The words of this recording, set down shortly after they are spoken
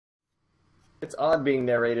It's odd being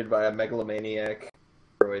narrated by a megalomaniac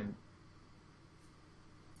droid.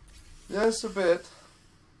 Yes, a bit.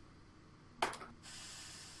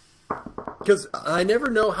 Because I never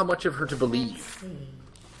know how much of her to believe.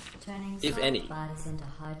 Turning if any. bodies into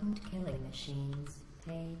hardened killing machines.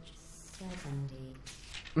 Page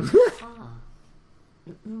 70. Ah.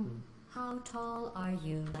 How tall are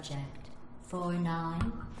you, Jack?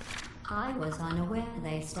 4'9"? I was unaware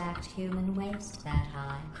they stacked human waste that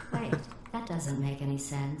high. Wait, that doesn't make any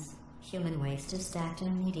sense. Human waste is stacked at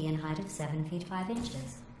a median height of 7 feet 5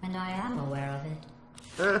 inches, and I am aware of it.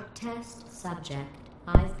 Test subject.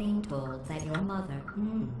 I've been told that your mother...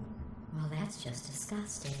 Well, that's just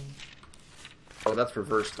disgusting. Oh, that's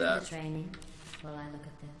reversed The that. training. Will I look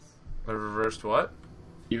at this? I reversed what?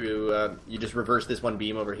 You just reverse this one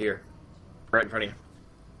beam over here. Right in front of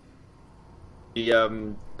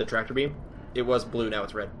you. The tractor beam? It was blue, now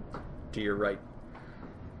it's red. To your right.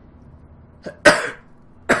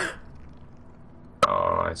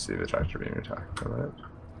 Oh, I see the tractor beam you're talking about.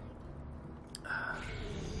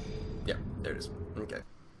 Yeah, there it is. Okay.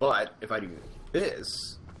 But, if I do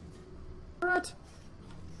this... What?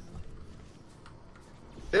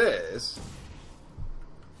 This...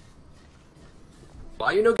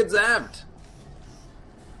 Why you no get zapped?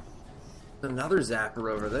 Another zapper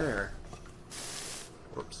over there.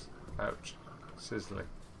 Whoops. Ouch. Sizzling.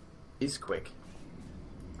 He's quick.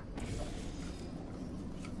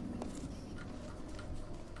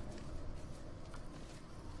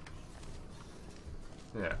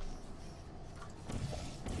 Yeah.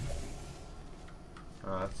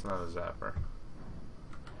 Oh, that's not a zapper.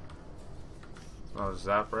 It's not a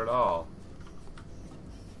zapper at all.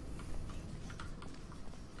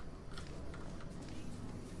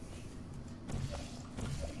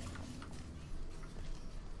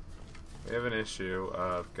 We have an issue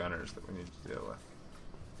of gunners that we need to deal with.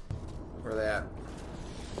 Where are they at?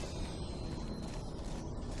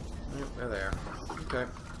 Yep, they're there. Okay.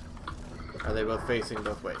 Are they both facing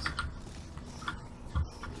both ways?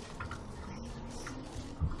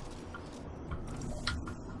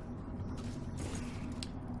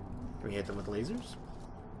 Can we hit them with lasers?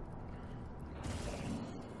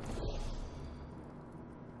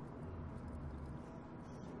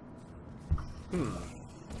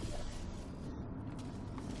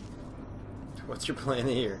 What's your plan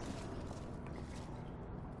here?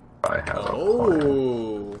 I have a plan.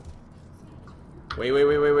 Oh! Wait.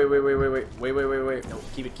 No,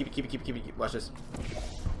 keep it. Watch this.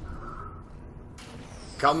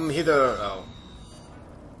 Come hither. Oh.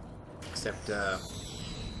 Except,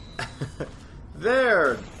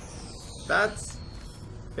 there! That's...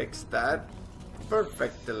 fixed that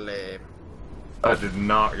perfectly. That did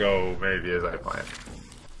not go maybe as I planned.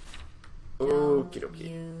 Okie Don't dokie.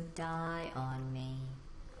 you die on me.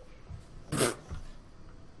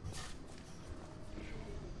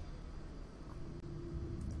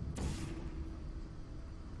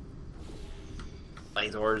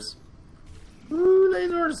 Lasers. Woo,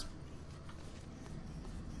 lasers!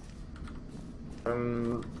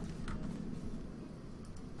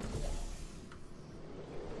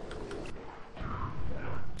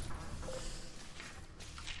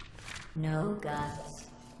 No guts,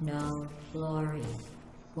 no glory.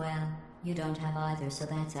 Well, you don't have either, so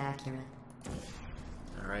that's accurate.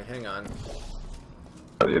 Alright, hang on.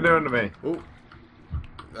 What are you doing to me? Ooh.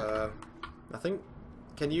 Nothing?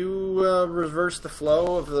 Can you, reverse the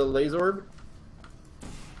flow of the laser orb?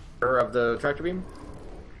 Or of the tractor beam?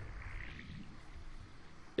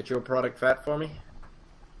 Get your product fat for me?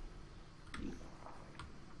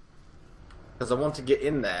 Because I want to get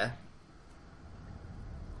in there.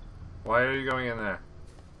 Why are you going in there?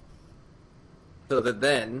 So that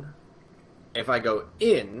then, if I go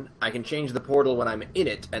in, I can change the portal when I'm in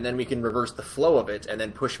it, and then we can reverse the flow of it, and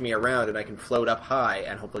then push me around, and I can float up high,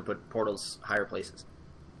 and hopefully put portals higher places.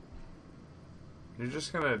 You're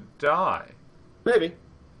just gonna die. Maybe.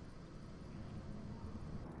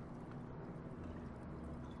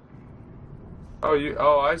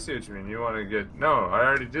 Oh, I see what you mean. You want to get... No, I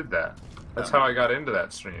already did that. That's how I got into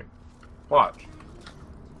that stream. Watch.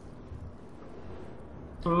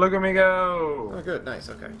 Look at me go! Oh, good. Nice.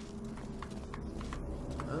 Okay.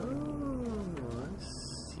 Oh,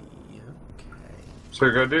 let's see. Okay.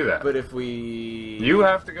 So go do that. But if we... You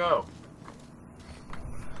have to go.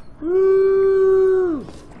 Woo!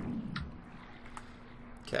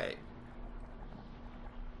 Okay.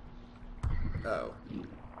 Oh.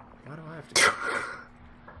 Why do I have to go?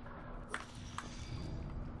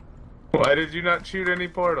 Why did you not shoot any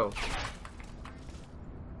portals?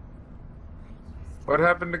 What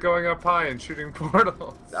happened to going up high and shooting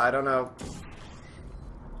portals? I don't know.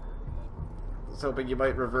 was hoping you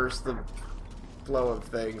might reverse the flow of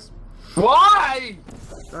things. Why?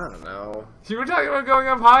 I don't know. You were talking about going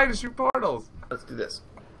up high to shoot portals. Let's do this.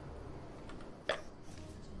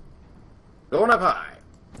 Going up high.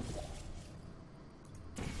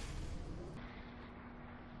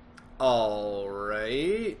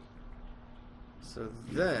 Alright. So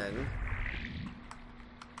then...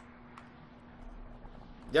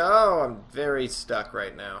 Oh, I'm very stuck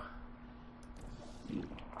right now.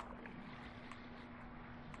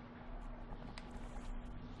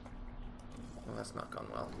 Well, that's not gone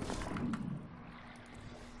well.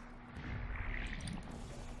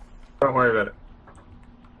 Don't worry about it.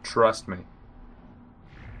 Trust me.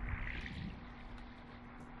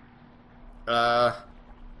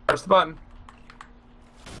 Press the button.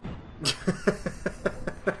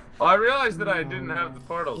 Well, I realized that I didn't have the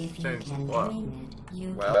portals to If you change the can flow. dream it,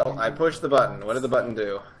 you Well, can. I pushed the button. What did the button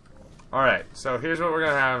do? Alright, so here's what we're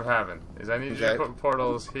gonna have happen. Is I need you Okay. to put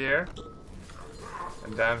portals here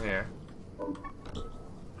and down here.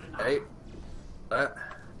 Hey.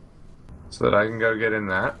 So that I can go get in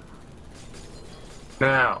that.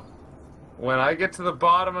 Now, when I get to the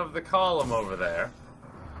bottom of the column over there,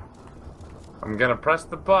 I'm gonna press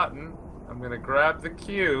the button, I'm gonna grab the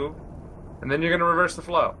cube, and then you're gonna reverse the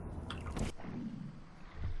flow.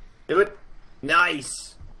 Do it.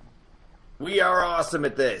 Nice. We are awesome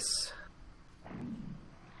at this.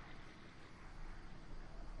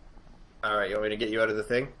 Alright, you want me to get you out of the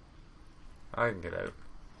thing? I can get out.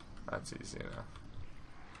 That's easy enough.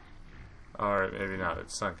 Alright, maybe not,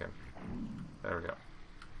 it's sunken. There we go.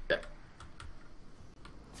 Okay.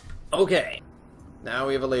 Okay. Now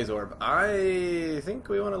we have a laser orb. I think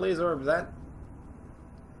we want to laser orb that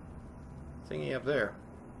thingy up there.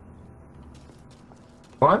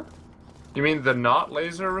 What? You mean the not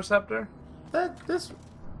laser receptor? This.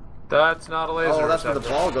 That's not a laser Oh, that's where receptor. the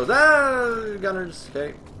ball goes. Ah, gunners.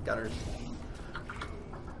 Okay, gunners.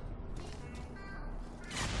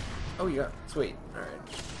 Oh, you got sweet. All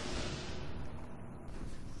right.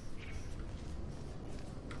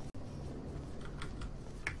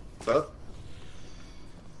 Both.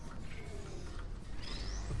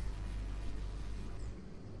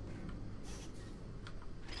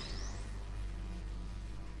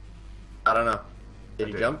 I don't know. Did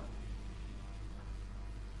he did. jump?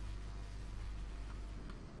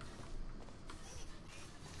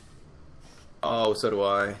 Oh, so do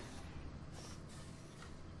I.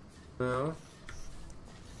 No.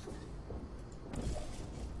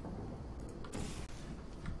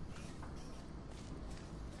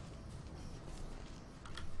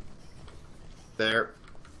 There.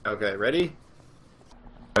 Okay, ready?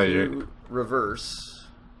 Oh, To reverse.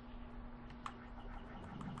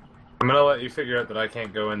 I'm gonna let you figure out that I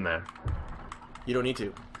can't go in there. You don't need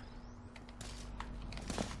to.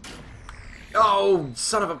 Oh,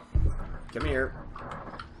 son of a... Come here.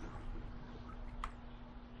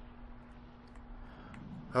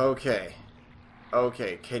 Okay.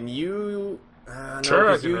 Okay, can you... no, Sure,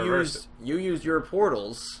 I 'cause can you reverse you used your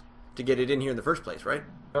portals to get it in here in the first place, right?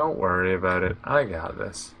 Don't worry about it. I got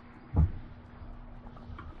this.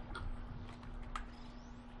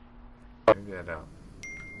 Maybe I don't.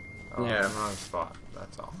 Oh, Yeah. wrong spot.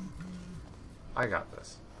 That's all. I got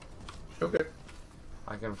this. Okay.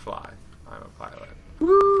 I can fly. I'm a pilot.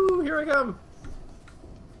 Woo! Here I come!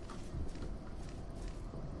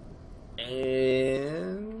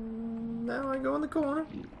 And... now I go in the corner.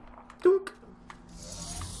 Dook!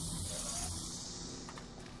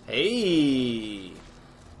 Hey!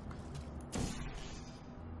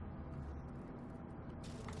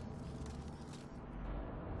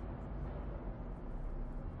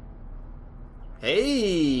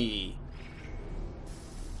 Hey!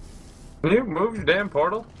 Can you move your damn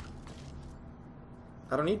portal?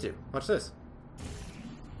 I don't need to. Watch this.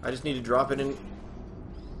 I just need to drop it in.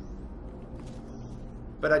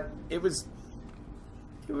 But it was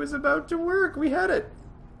about to work. We had it.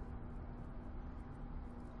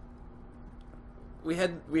 We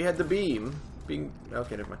had the beam being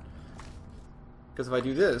okay. Never mind. Because if I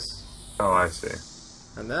do this Oh, I see.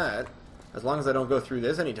 and that, as long as I don't go through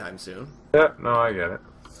this anytime soon, Yeah, no, I get it.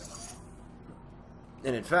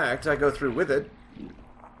 and in fact I go through with it,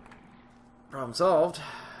 problem solved.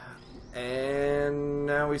 And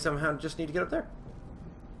now we somehow just need to get up there.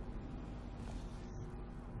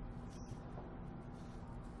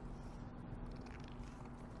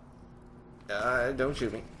 Don't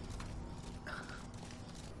shoot me.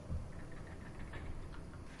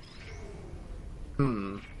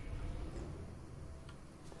 Hmm.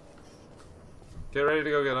 Get ready to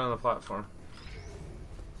go get on the platform.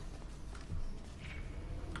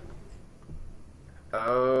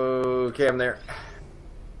 Okay, I'm there.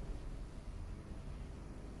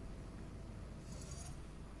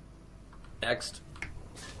 Next.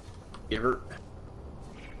 Give her.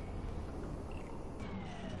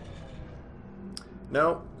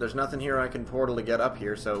 No, there's nothing here I can portal to get up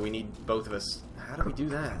here, so we need both of us. How do we do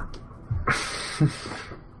that?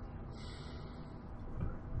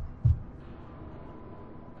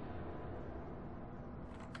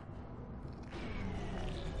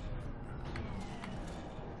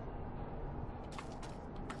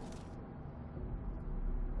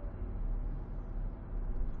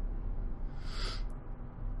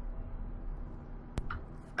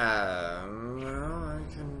 Well, I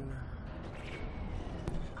can...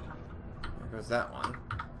 There goes that one.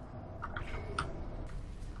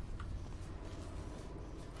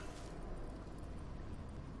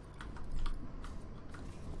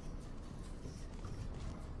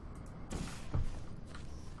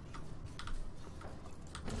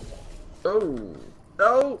 Oh!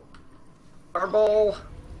 No! Our ball!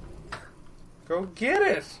 Go get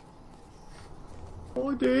it! Oh,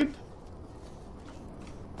 I did.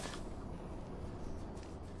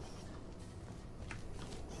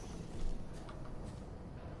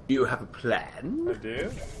 You have a plan? I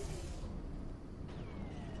do.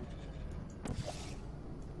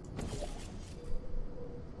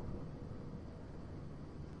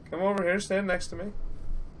 Come over here, stand next to me.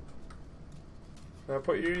 Now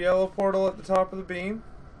put your yellow portal at the top of the beam.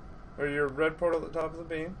 Or your red portal at the top of the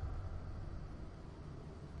beam.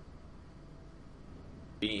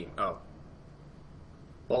 Beam. Oh.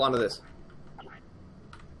 Hold on to this.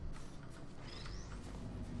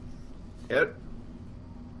 Hit.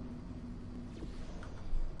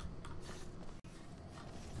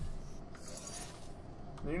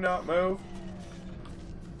 Can you not move?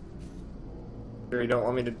 Sure you don't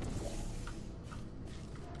want me to...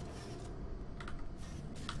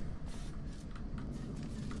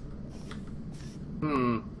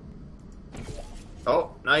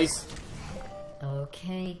 Oh, nice.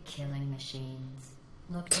 Okay, killing machines.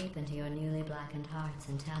 Look deep into your newly blackened hearts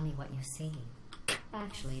and tell me what you see.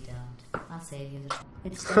 Actually, don't. I'll save you the...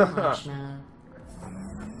 It's still marshmallow.